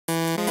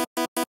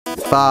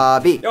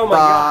Bobby, Oh my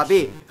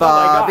Bobby, gosh.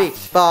 Bobby, Oh my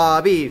gosh.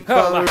 Bobby,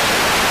 Oh Bobby.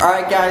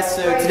 Alright guys,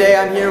 so today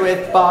I'm here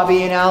with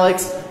Bobby and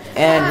Alex,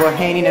 and we're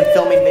hanging and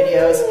filming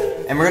videos,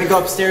 and we're gonna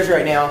go upstairs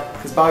right now,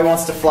 because Bobby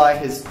wants to fly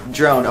his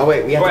drone. Oh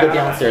wait, we have to go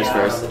downstairs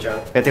first. We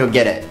have to go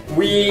get it. And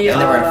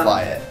then we're gonna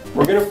fly it.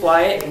 We're gonna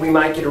fly it, and we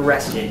might get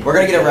arrested. We're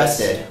gonna get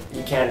arrested.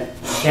 You can't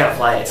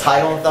fly it.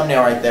 Title and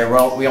thumbnail right there.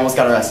 We almost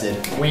got arrested.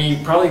 We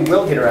probably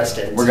will get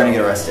arrested. We're gonna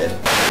get arrested.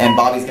 And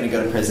Bobby's gonna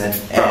go to prison.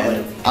 Probably.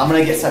 And I'm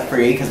gonna get set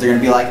free because they're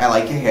gonna be like, I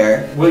like your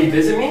hair. Will you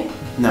visit me?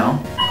 No.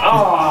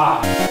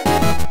 Ah.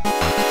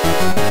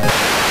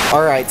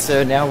 Alright,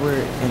 so now we're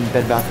in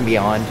Bed Bath &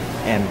 Beyond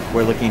and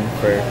we're looking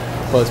for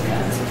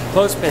clothespins.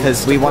 Clothespins.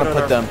 Because we want to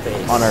put them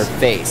on our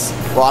face.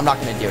 Well, I'm not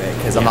gonna do it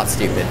because I'm not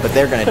stupid, but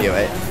they're gonna do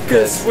it.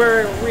 Because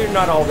we're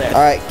not all that.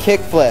 Alright,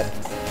 kickflip.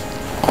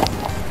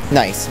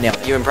 Nice. Now,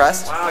 you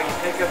impressed? Wow, you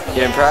pick up.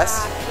 You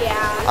impressed?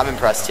 Yeah. I'm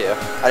impressed too.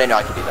 I didn't know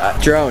I could do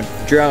that. Drone,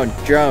 drone,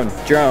 drone,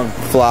 drone.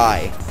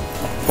 Fly.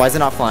 Why is it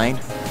not flying?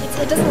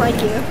 It doesn't like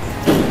you.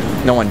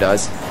 No one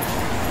does.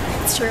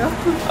 It's true.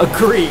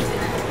 Agreed.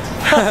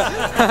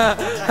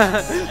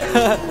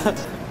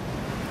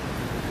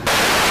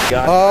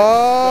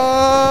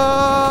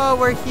 Oh,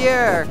 we're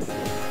here.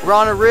 We're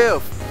on a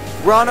roof.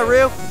 We're on a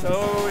roof.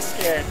 So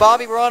scared.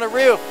 Bobby, we're on a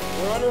roof.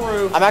 We're on a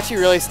roof. I'm actually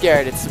really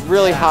scared. It's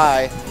really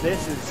high.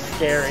 This is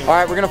scary. All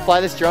right, we're gonna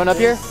fly this drone up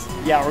here.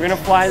 Yeah, we're gonna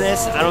fly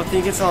this. I don't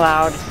think it's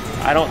allowed.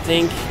 I don't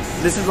think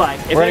this is like.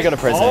 We're gonna go to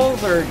prison.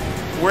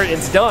 Where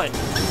it's done.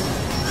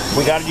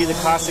 We gotta do the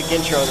classic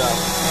intro though.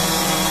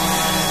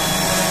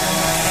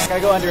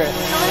 Gotta go under it. Oh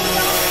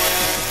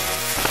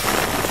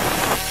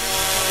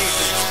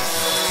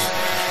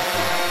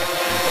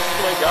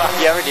my god.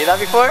 You ever do that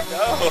before?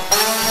 No.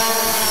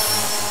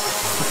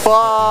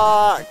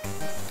 Fuck.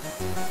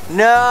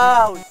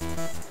 No.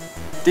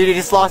 Dude, you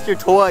just lost your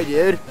toy,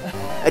 dude.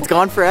 It's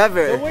gone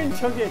forever. Someone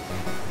took it.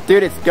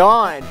 Dude, it's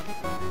gone.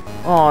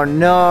 Oh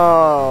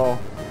no.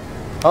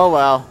 Oh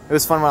well, it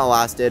was fun while it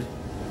lasted.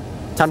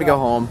 Time to go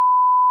home.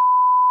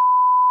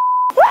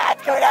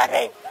 What's going on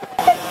me?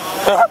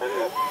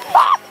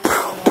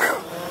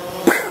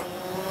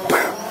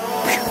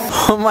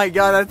 Oh my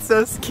god, that's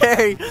so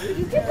scary. You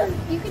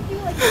could do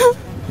like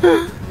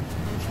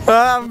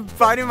I'm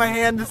biting my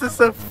hand, this is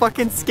so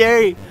fucking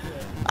scary.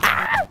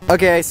 Ah!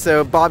 Okay,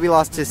 so Bobby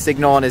lost his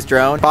signal on his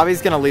drone.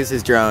 Bobby's gonna lose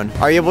his drone.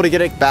 Are you able to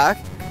get it back?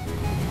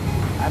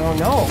 I don't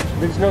know.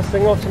 There's no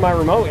signal to my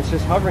remote. It's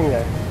just hovering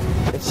there.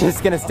 It's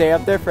just gonna stay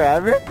up there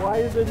forever? Why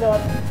is it not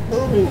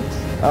moving?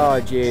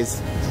 Oh jeez.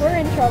 we're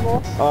in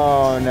trouble.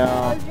 Oh I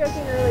no. was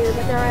joking earlier,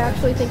 but now I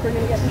actually think we're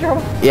gonna get in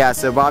trouble. Yeah,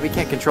 so Bobby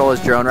can't control his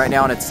drone right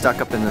now and it's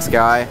stuck up in the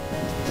sky.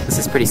 This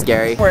is pretty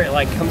scary. Where it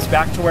like comes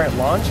back to where it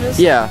launches?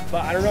 Yeah.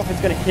 But I don't know if it's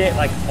gonna hit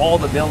like all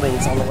the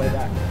buildings on the way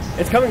back.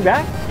 It's coming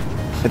back?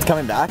 It's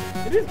coming back?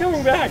 It is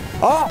coming back.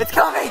 Oh, it's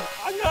coming!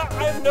 I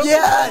have no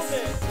Yes!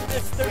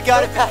 control. We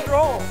got it back.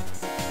 Control.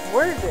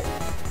 Where is it?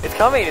 It's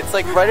coming, it's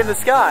like right in the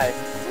sky.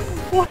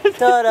 What?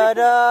 Da da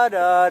da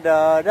da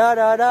da da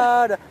da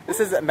da. This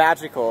is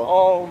magical.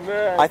 Oh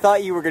man. I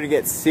thought you were gonna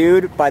get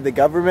sued by the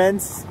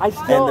governments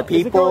and the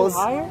peoples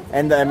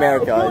and the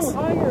Americas. It's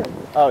going higher.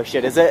 Oh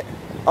shit, is it?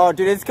 Oh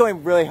dude, it's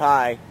going really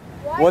high.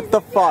 What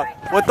the fuck?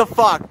 What the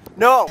fuck?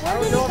 No! Where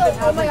did it go?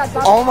 Oh my god.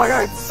 Oh my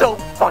god, it's so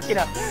fucking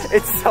up.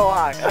 It's so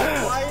high.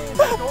 Why is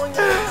it going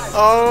high?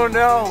 Oh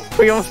no.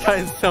 We almost got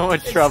in so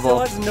much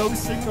trouble. It still has no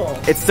signal.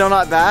 It's still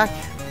not back?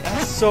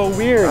 That's so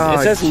weird. Oh,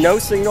 it says no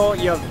signal.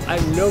 I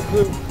have no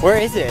clue. Where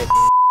is it? It's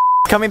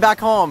coming back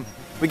home.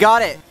 We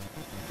got it.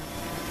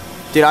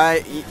 Dude,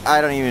 I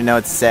don't even know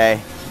what to say.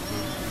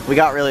 We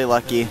got really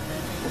lucky.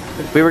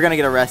 We were gonna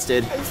get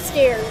arrested. I'm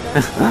scared.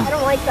 I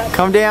don't like that.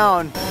 Come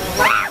down.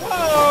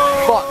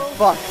 Fuck,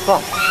 fuck,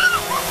 fuck.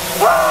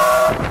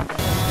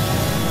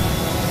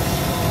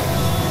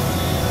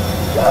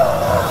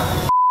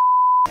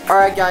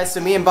 Alright guys, so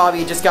me and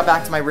Bobby just got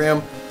back to my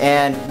room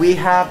and we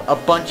have a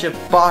bunch of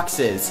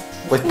boxes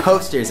with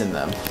posters in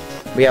them.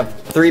 We have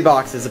 3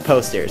 boxes of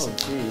posters.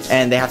 Oh,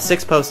 and they have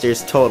 6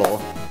 posters total.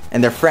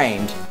 And they're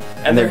framed.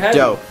 And they're heavy.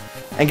 dope.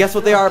 And guess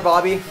what they are,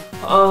 Bobby?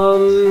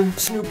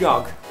 Snoop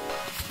Dogg.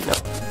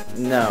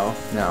 No,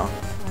 no.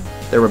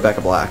 They're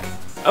Rebecca Black.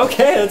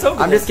 Okay, let's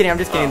open it. I'm just kidding, I'm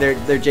just kidding.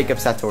 They're Jacob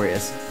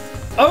Sartorius.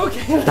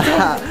 Okay.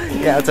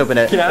 Yeah, let's open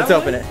it. Can I Let's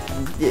have open it.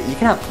 Yeah, you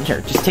can have,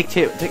 here, just take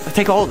 2.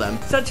 Take all of them.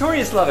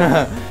 Sartorius love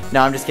it.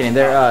 No, I'm just kidding.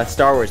 They're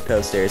Star Wars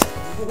posters.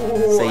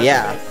 So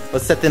yeah,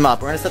 let's set them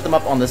up. We're gonna set them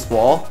up on this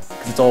wall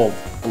because it's all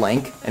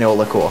blank and it will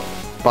look cool.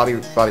 Bobby,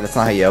 that's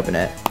not how you open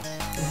it.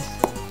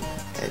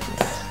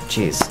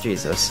 Jeez,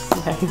 Jesus.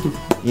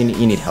 You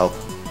need help.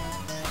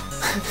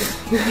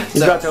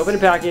 He's about to open a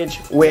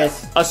package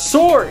with a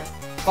sword.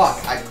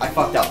 Fuck, I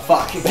fucked up.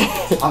 Fuck.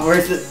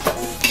 Where's the?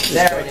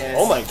 There it is.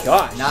 Oh my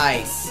gosh.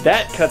 Nice.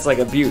 That cuts like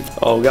a beaut.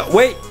 Oh god.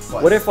 Wait.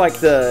 What if like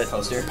the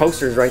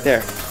poster's right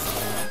there?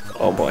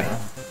 Oh boy.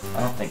 I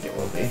don't think it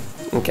will be.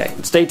 Okay.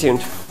 Stay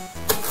tuned.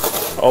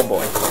 Oh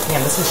boy.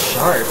 Damn, this is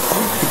sharp.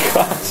 Oh my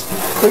gosh.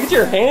 Look at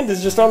your hand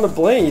is just on the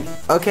blade.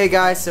 Okay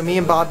guys, so me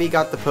and Bobby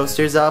got the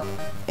posters up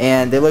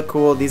and they look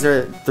cool. These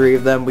are 3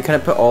 of them. We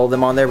couldn't put all of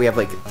them on there. We have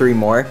like 3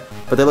 more,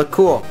 but they look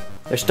cool.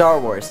 They're Star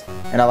Wars,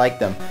 and I like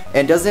them.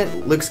 And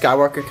doesn't Luke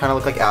Skywalker kind of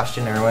look like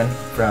Ashton Irwin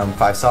from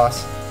 5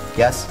 Sauce?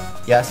 Yes?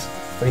 Yes?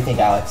 What do you think,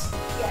 Alex?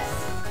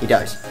 Yes. He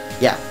does.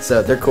 Yeah,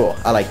 so they're cool.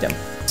 I like them.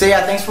 So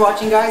yeah, thanks for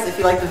watching, guys. If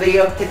you liked the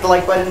video, hit the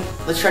like button.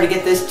 Let's try to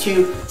get this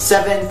to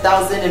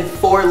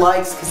 7,004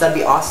 likes, because that'd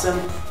be awesome.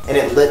 And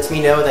it lets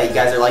me know that you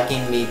guys are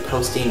liking me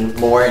posting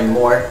more and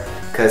more,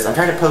 because I'm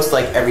trying to post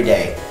like every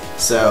day.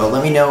 So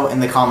let me know in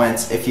the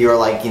comments if you are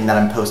liking that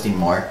I'm posting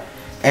more.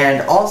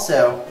 And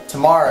also,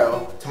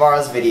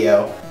 tomorrow's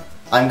video,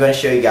 I'm going to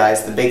show you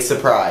guys the big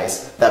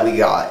surprise that we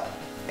got.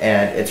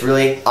 And it's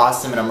really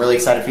awesome, and I'm really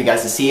excited for you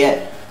guys to see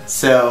it.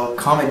 So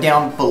comment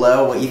down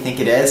below what you think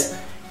it is.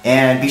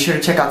 And be sure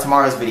to check out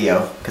tomorrow's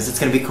video, because it's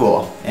going to be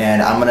cool.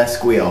 And I'm going to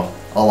squeal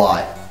a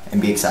lot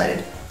and be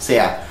excited. So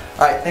yeah.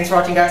 Alright, thanks for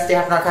watching, guys. Stay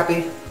happy, not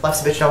crappy.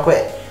 Life's a bitch, don't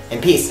quit.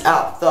 And peace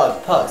out,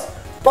 thug, pugs.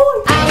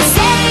 Boy!